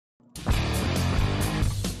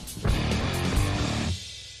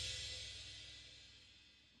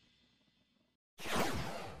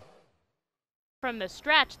from the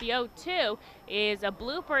stretch. The 0-2 is a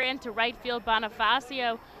blooper into right field.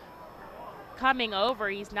 Bonifacio coming over.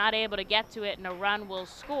 He's not able to get to it, and a run will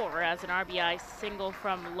score as an RBI single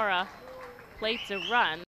from Laura plates a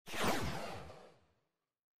run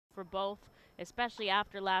for both, especially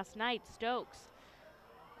after last night. Stokes,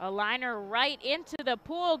 a liner right into the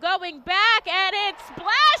pool, going back, and it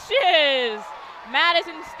splashes!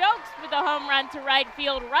 Madison Stokes with a home run to right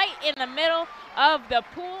field, right in the middle of the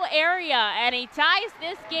pool area, and he ties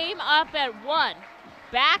this game up at 1.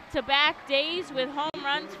 Back-to-back days with home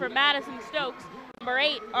runs for Madison Stokes, number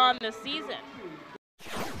 8 on the season.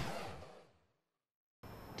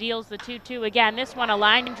 Deals the 2-2 again. This one a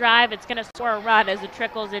line drive. It's going to score a run as it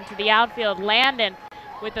trickles into the outfield. Landon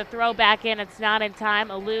with the throw back in. It's not in time.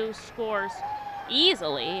 Alou scores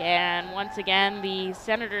easily, and once again the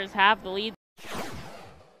Senators have the lead.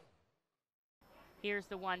 Here's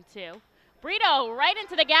the 1-2. Brito right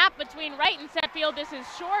into the gap between right and center field. This is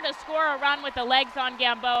sure to score a run with the legs on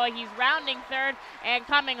Gamboa. He's rounding third and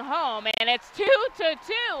coming home, and it's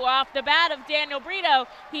 2-2 off the bat of Daniel Brito.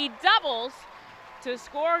 He doubles to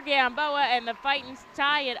score Gamboa, and the Fightins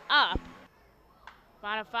tie it up.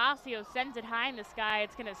 Bonifacio sends it high in the sky.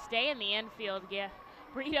 It's going to stay in the infield. Yeah.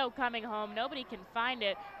 Brito coming home. Nobody can find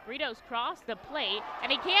it. Brito's crossed the plate,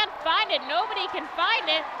 and he can't find it. Nobody can find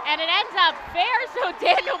it, and it ends up fair, so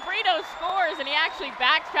Daniel Brito scores, and he actually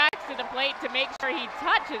backtracks to the plate to make sure he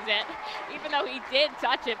touches it, even though he did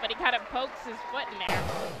touch it, but he kind of pokes his foot in there.